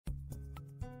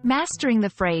Mastering the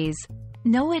phrase,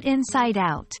 know it inside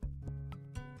out.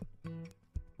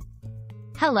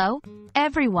 Hello,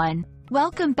 everyone.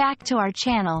 Welcome back to our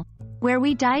channel, where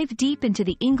we dive deep into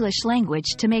the English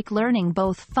language to make learning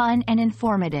both fun and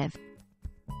informative.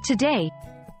 Today,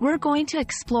 we're going to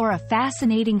explore a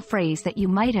fascinating phrase that you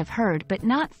might have heard but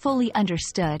not fully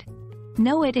understood.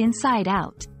 Know it inside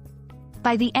out.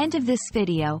 By the end of this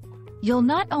video, you'll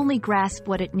not only grasp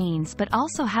what it means but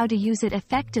also how to use it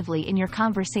effectively in your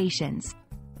conversations.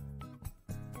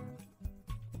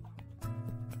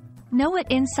 Know it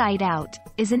inside out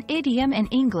is an idiom in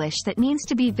English that means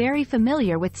to be very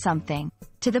familiar with something,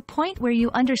 to the point where you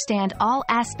understand all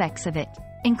aspects of it,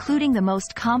 including the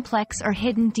most complex or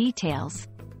hidden details.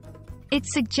 It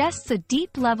suggests a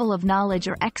deep level of knowledge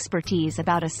or expertise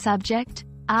about a subject,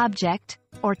 object,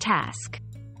 or task.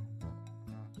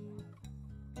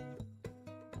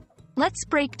 Let's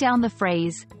break down the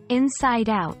phrase, inside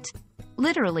out.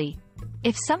 Literally,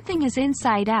 if something is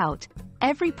inside out,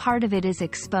 every part of it is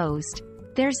exposed.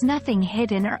 There's nothing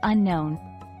hidden or unknown.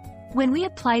 When we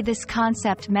apply this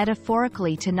concept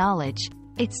metaphorically to knowledge,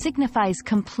 it signifies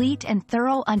complete and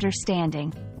thorough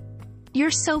understanding.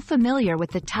 You're so familiar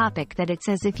with the topic that it's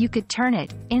as if you could turn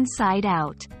it inside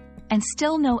out and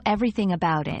still know everything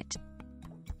about it.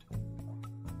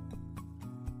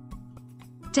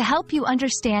 To help you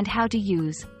understand how to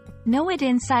use know it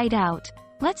inside out,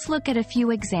 let's look at a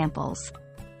few examples.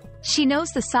 She knows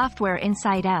the software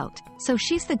inside out, so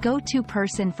she's the go-to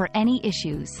person for any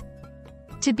issues.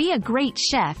 To be a great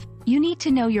chef, you need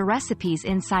to know your recipes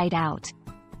inside out.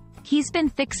 He's been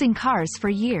fixing cars for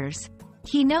years.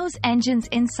 He knows engines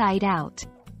inside out.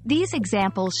 These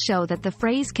examples show that the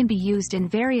phrase can be used in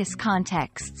various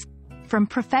contexts, from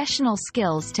professional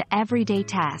skills to everyday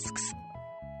tasks.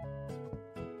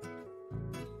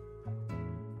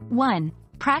 1.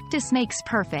 Practice makes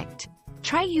perfect.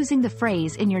 Try using the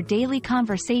phrase in your daily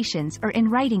conversations or in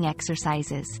writing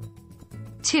exercises.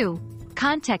 2.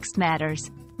 Context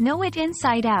matters. Know it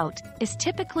inside out is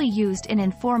typically used in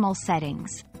informal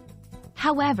settings.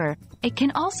 However, it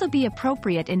can also be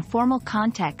appropriate in formal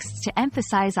contexts to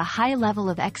emphasize a high level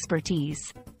of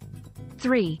expertise.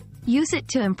 3. Use it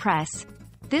to impress.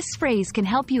 This phrase can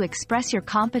help you express your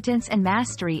competence and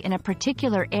mastery in a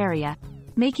particular area,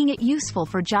 making it useful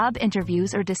for job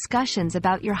interviews or discussions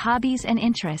about your hobbies and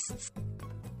interests.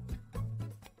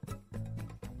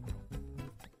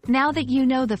 Now that you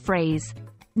know the phrase,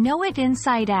 know it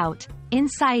inside out,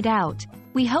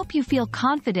 we hope you feel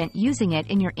confident using it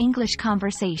in your English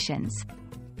conversations.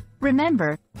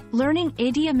 Remember, learning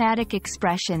idiomatic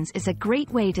expressions is a great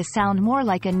way to sound more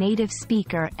like a native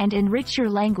speaker and enrich your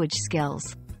language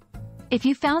skills. If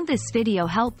you found this video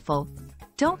helpful,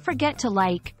 don't forget to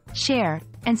like, share,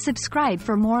 and subscribe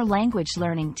for more language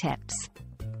learning tips.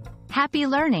 Happy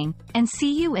learning, and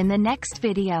see you in the next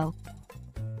video.